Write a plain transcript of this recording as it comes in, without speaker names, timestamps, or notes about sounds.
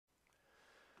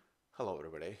Hello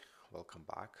everybody, welcome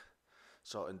back.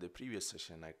 So in the previous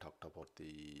session I talked about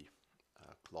the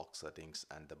clock settings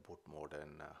and the boot mode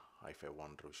in Hi-Fi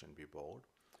 1 Revision V board,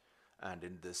 and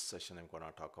in this session I'm going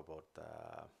to talk about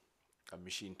the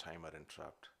machine timer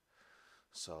interrupt.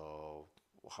 So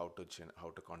how to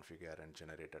configure and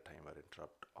generate a timer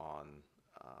interrupt on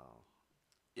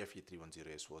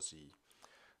FE310 SoC.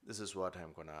 This is what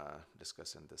I'm going to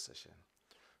discuss in this session.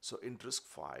 So in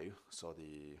RISC-V,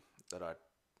 there are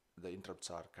the interrupts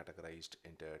are categorized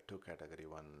into two category.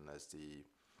 One is the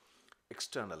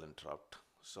external interrupt,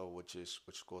 so which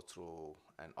goes through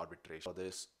an arbitration. So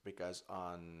this because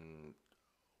on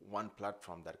one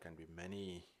platform there can be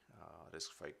many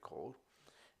RISC-V core,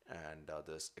 and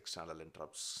this external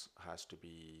interrupts has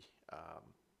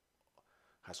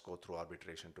go through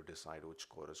arbitration to decide which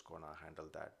core is gonna handle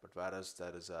that. But whereas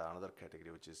there is another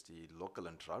category which is the local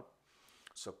interrupt,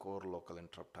 so core local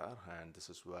interrupter, and this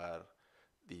is where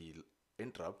the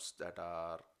interrupts that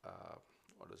are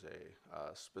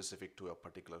specific to a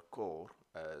particular core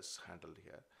is handled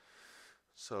here.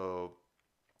 So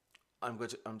I'm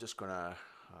just gonna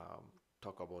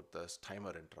talk about this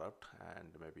timer interrupt,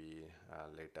 and maybe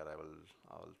later I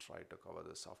will try to cover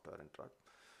the software interrupt.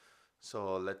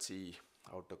 So let's see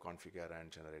how to configure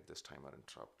and generate this timer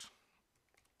interrupt.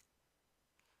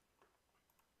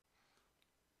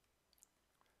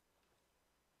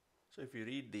 So if you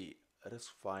read the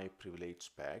RISC-V privilege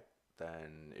spec,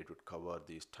 then it would cover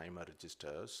these timer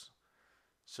registers.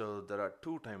 So there are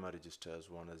two timer registers.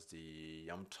 One is the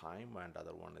yum time and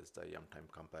other one is the yum time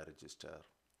compare register.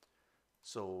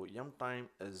 So yum time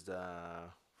is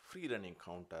the free running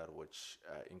counter which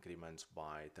increments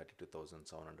by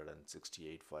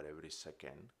 32,768 for every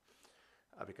second,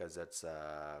 because that's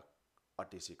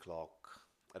RTC clock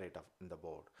rate in the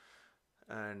board.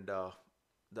 And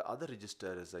the other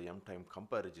register is the yum time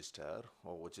compare register,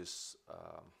 which is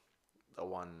the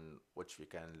one which we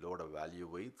can load a value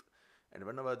with, and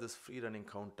whenever this free running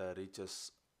counter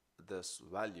reaches this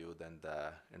value, then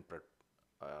the input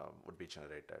would be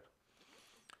generated.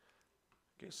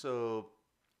 Okay, so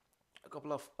a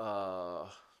couple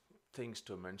of things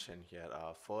to mention here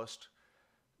are: first,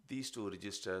 these two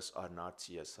registers are not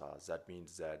CSRs. That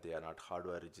means that they are not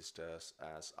hardware registers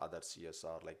as other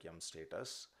CSR like yum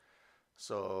status.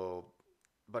 So,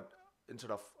 but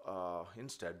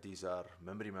instead these are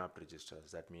memory mapped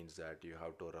registers. That means that you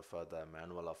have to refer the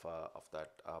manual of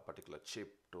that particular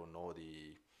chip to know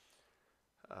the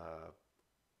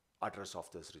address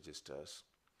of these registers.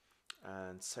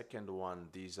 And second one,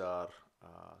 these are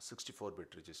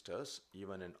 64-bit registers.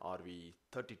 Even in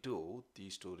RV32,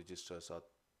 these two registers are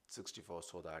 64,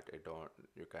 so that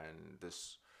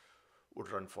this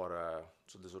would run for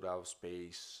so this would have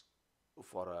space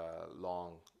for a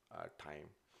long time.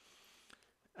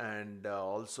 And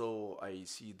also I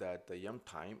see that the yum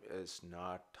time is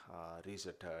not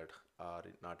resetted or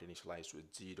not initialized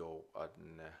with 0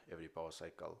 in every power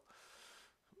cycle.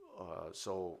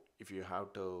 So if you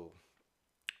have to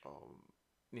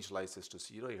initialize this to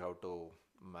 0, you have to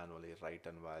manually write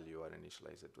an value and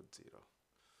initialize it with 0.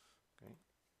 Okay.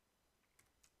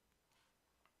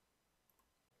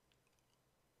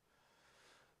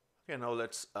 Okay, now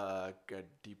let's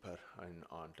get deeper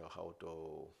onto how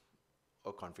to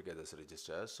configure this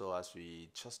register. So as we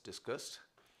just discussed,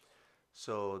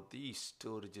 so these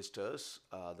two registers,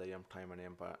 the yum time and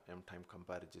yum time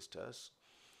compare registers,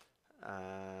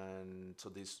 and so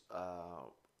this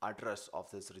address of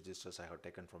these registers I have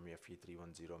taken from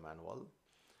FE310 manual,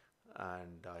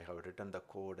 and I have written the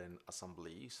code in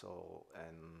assembly. So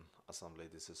in assembly,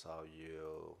 this is how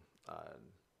you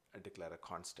declare a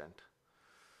constant.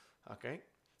 Okay.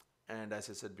 And as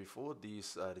I said before,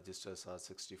 these registers are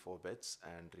 64 bits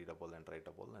and readable and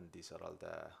writable, and these are all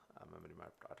the memory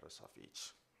mapped address of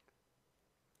each.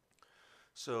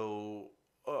 So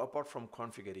apart from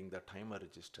configuring the timer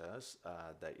registers,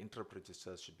 the interrupt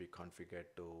registers should be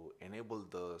configured to enable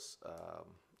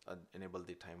enable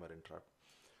the timer interrupt.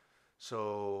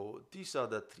 So these are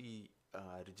the three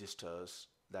registers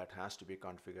that has to be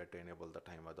configured to enable the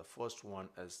timer. The first one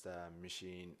is the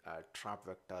machine trap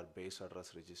vector base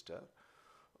address register,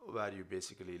 where you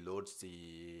basically loads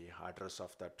the address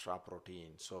of the trap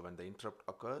routine. So when the interrupt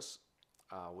occurs,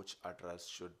 which address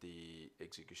should the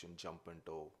execution jump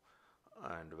into,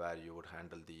 and where you would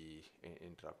handle the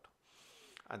interrupt.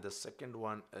 And the second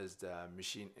one is the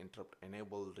machine interrupt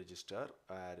enable register,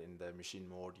 where in the machine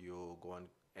mode you go and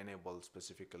enable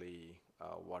specifically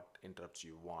what interrupts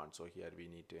you want. So here we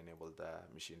need to enable the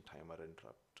machine timer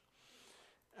interrupt.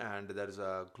 And there is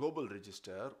a global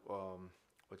register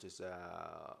which is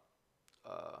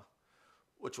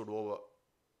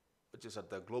which which is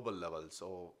at the global level.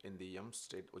 So in the M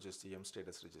state, which is the M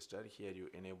status register, here you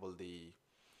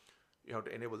have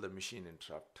to enable the machine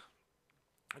interrupt.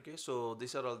 Okay, so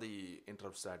these are all the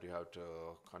interrupts that you have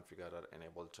to configure or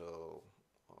enable to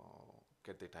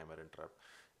get the timer interrupt.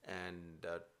 And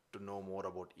to know more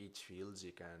about each fields,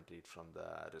 you can read from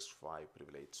the RISC-V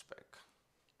privilege spec.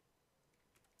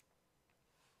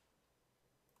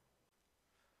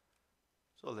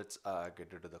 So let's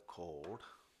get into the code.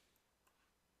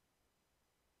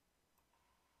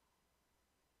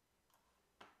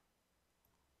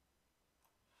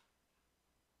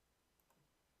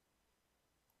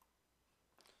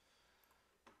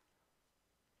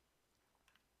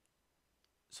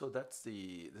 So this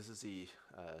is the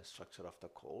structure of the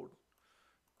code.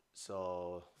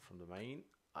 So from the main,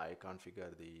 I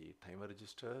configure the timer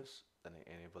registers, then I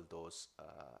enable those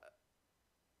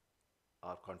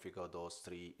or configure those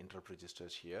 3 interrupt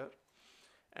registers here,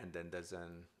 and then there's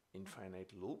an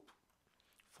infinite loop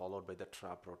followed by the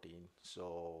trap routine.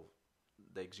 So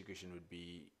the execution would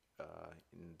be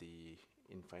in the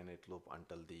infinite loop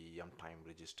until the time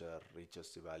register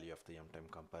reaches the value of the time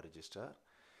compare register,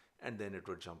 and then it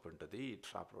would jump into the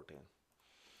trap routine.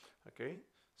 Okay,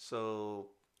 so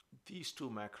these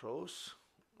 2 macros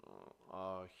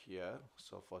are here.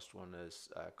 So first one is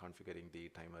configuring the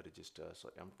timer register,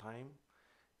 so time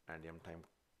and time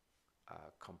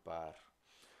compare.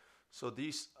 So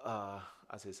these,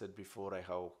 as I said before, I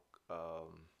have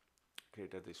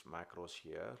created these macros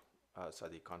here, so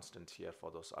the constants here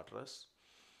for those address,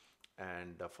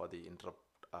 and for the interrupt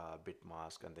bit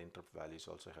mask and the interrupt values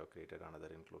also have created another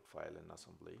include file in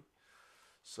assembly.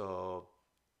 So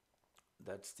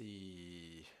that's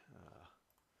the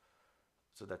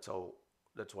so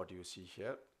that's what you see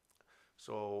here.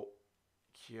 So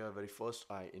here very first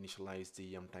I initialize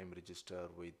the time register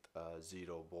with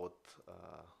 0, both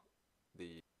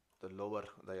the lower,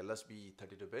 the LSB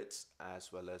 32 bits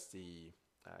as well as the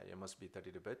MSB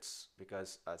 32 bits,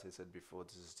 because as I said before,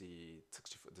 this is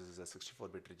a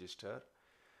 64-bit register,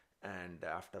 and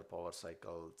after power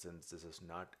cycle, since this is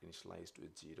not initialized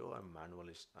with 0, I'm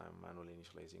manually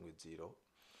initializing with 0,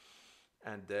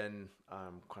 and then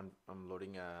I'm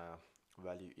loading a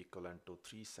value equivalent to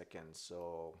 3 seconds.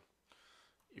 So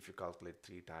if you calculate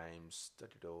 3 times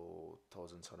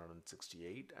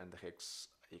 32,768, and the hex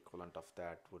equivalent of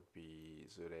that would be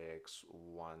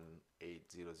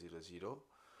 0x18000.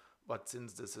 But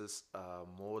since this is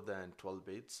more than 12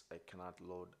 bits, I cannot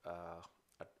load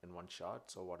in one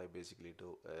shot. So what I basically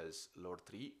do is load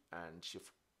 3 and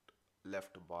shift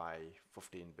left by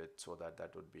 15 bits, so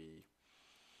that would be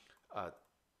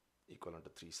equivalent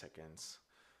to 3 seconds.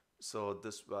 So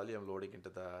this value I'm loading into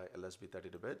the LSB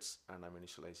 32 bits, and I'm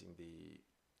initializing the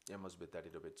MSB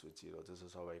 32 bits with 0. This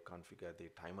is how I configure the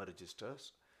timer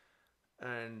registers.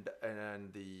 And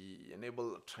the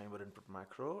enable timer input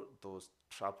macro, those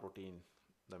trap routine,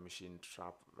 the machine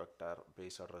trap vector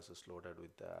base address is loaded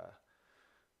with the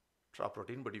trap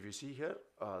routine. But if you see here,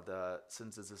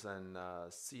 since this is an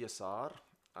CSR,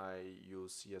 I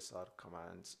use CSR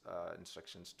commands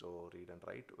instructions to read and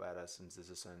write, whereas since this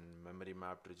is a memory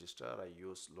mapped register, I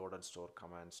use load and store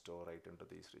commands to write into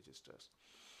these registers.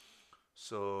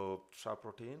 So trap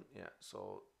routine, yeah,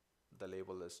 so the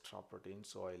label is trap routine,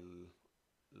 so I'll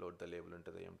load the label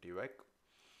into the empty vec,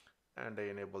 and I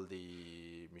enable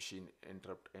the machine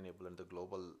interrupt enable in the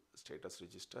global status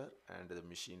register, and the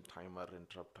machine timer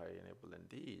interrupt I enable in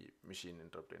the machine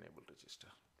interrupt enable register.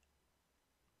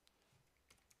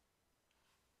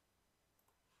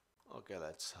 Okay,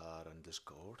 let's run this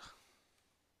code.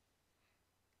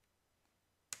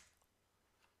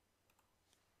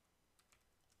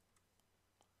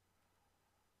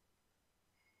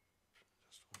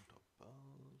 Just want to build.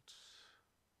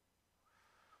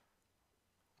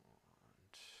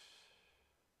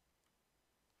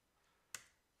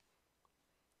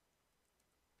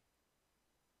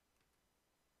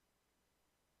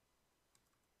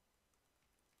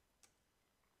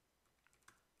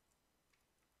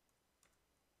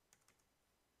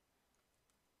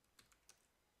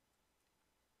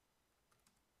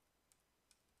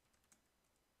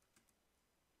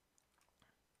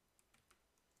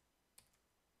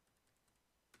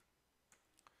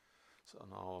 And so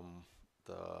now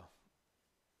the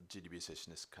GDB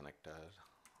session is connected.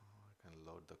 I can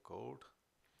load the code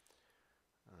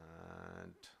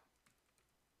and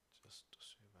just to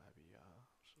see where we are.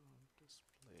 So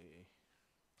display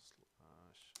 /i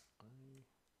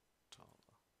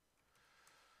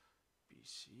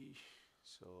 $PC.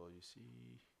 So you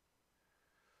see,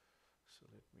 so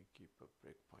let me keep a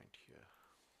breakpoint here.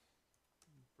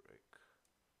 Break.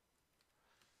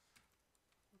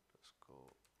 Let's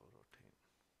go rotate.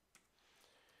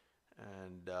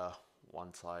 And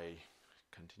once I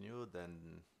continue,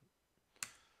 then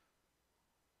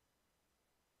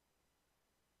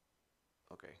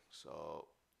okay, so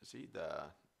see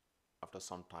after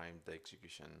some time the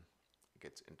execution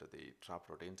gets into the trap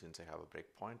routine since I have a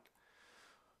breakpoint.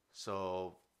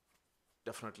 So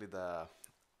definitely the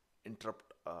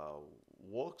interrupt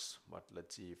works, but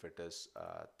let's see if it is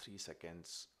 3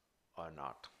 seconds or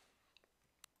not.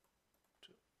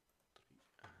 2, 3,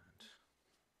 and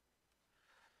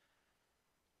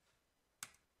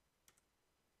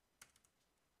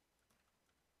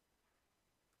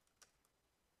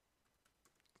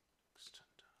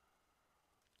extend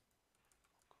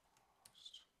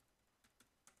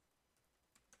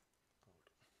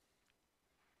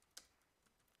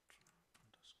cost load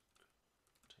underscore.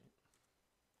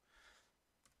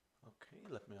 Okay,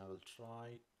 I will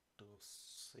try to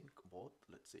sync both.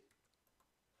 Let's see.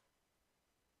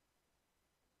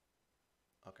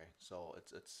 Okay, so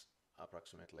it's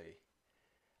approximately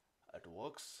it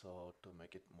works. So to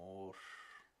make it more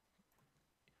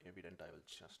evident, I will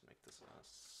just make this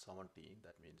 70.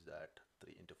 That means that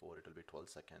 3 into 4, it will be 12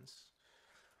 seconds.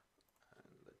 And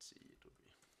let's see, it will be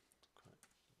good.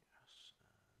 Yes, and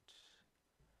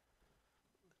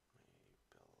let me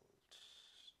build.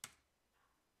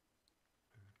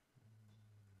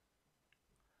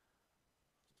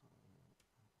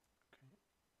 Okay,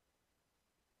 link.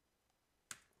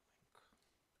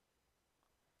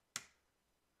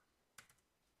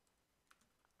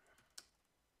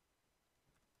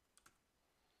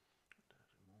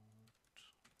 Remote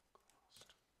cost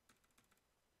load.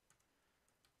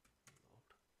 Type it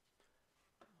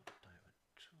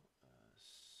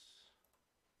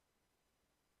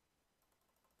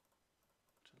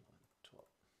to as 12.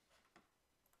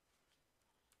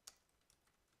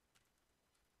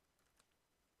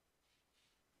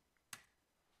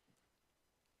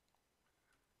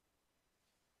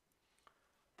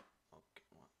 Okay,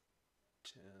 1,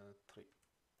 2, 3.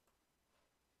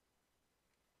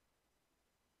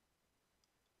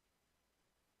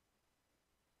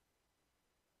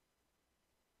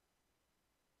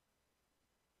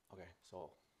 Okay,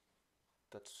 so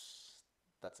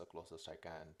that's the closest I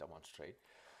can demonstrate.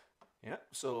 Yeah,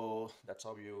 so that's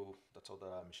how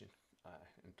the machine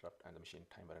interrupt and the machine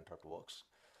timer interrupt works.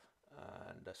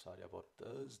 And sorry about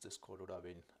this. This code would have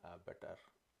been better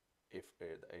if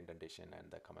the indentation and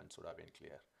the comments would have been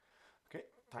clear. Okay,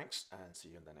 thanks, and see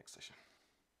you in the next session.